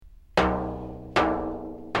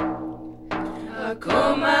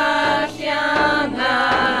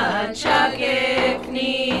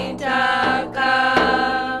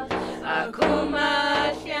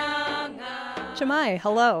Chamai,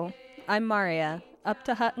 hello. I'm Maria,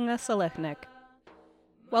 Uptahatna Selechnik.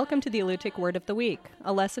 Welcome to the Alutiiq Word of the Week,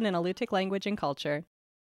 a lesson in Alutiiq language and culture.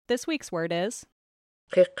 This week's word is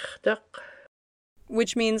Qiqtaq,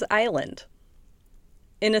 which means island.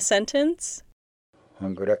 In a sentence,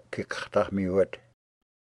 Hangurak Qiqtaq miwat.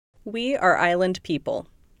 we are island people.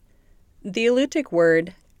 The Alutiiq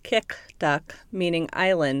word Qiqtaq, meaning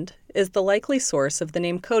island, is the likely source of the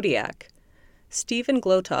name Kodiak. Stephen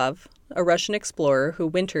Glotov, a Russian explorer who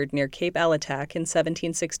wintered near Cape Alatak in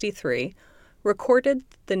 1763, recorded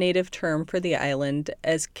the native term for the island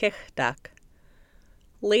as Qiqtaq.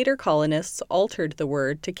 Later colonists altered the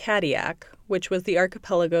word to Kadiak, which was the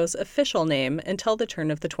archipelago's official name until the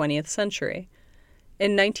turn of the 20th century.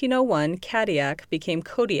 In 1901, Kadiak became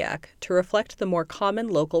Kodiak to reflect the more common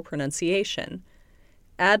local pronunciation.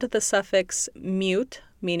 Add the suffix mute,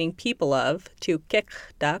 meaning people of, to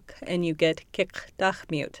Qiqtaq, and you get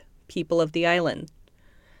Qiqtaqmiut, people of the island.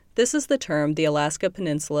 This is the term the Alaska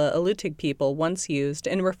Peninsula Alutiiq people once used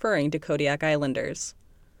in referring to Kodiak Islanders.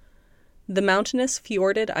 The mountainous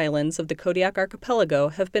fjorded islands of the Kodiak archipelago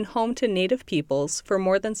have been home to native peoples for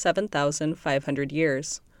more than 7,500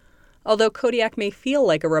 years. Although Kodiak may feel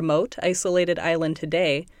like a remote, isolated island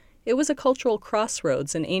today, it was a cultural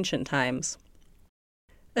crossroads in ancient times.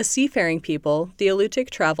 A seafaring people, the Alutiiq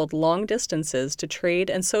traveled long distances to trade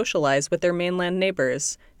and socialize with their mainland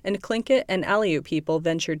neighbors, and Tlingit and Aleut people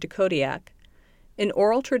ventured to Kodiak. In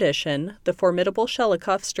oral tradition, the formidable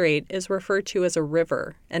Shelikof Strait is referred to as a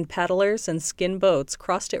river, and paddlers and skin boats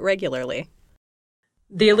crossed it regularly.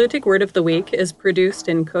 The Alutiiq Word of the Week is produced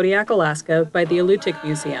in Kodiak, Alaska by the Alutiiq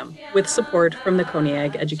Museum, with support from the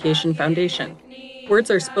Koniag Education Foundation.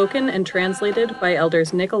 Words are spoken and translated by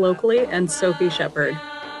elders Nicola Oakley and Sophie Shepard.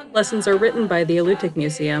 Lessons are written by the Alutiiq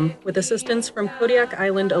Museum, with assistance from Kodiak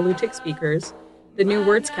Island Alutiiq speakers, the New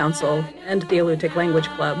Words Council, and the Alutiiq Language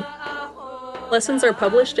Club. Lessons are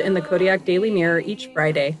published in the Kodiak Daily Mirror each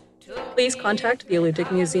Friday. Please contact the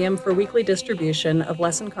Alutiiq Museum for weekly distribution of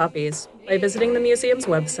lesson copies by visiting the museum's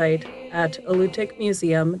website at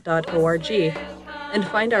alutiiqmuseum.org and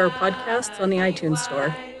find our podcasts on the iTunes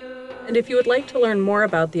Store. And if you would like to learn more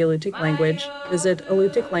about the Alutiiq language, visit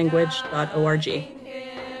alutiiqlanguage.org.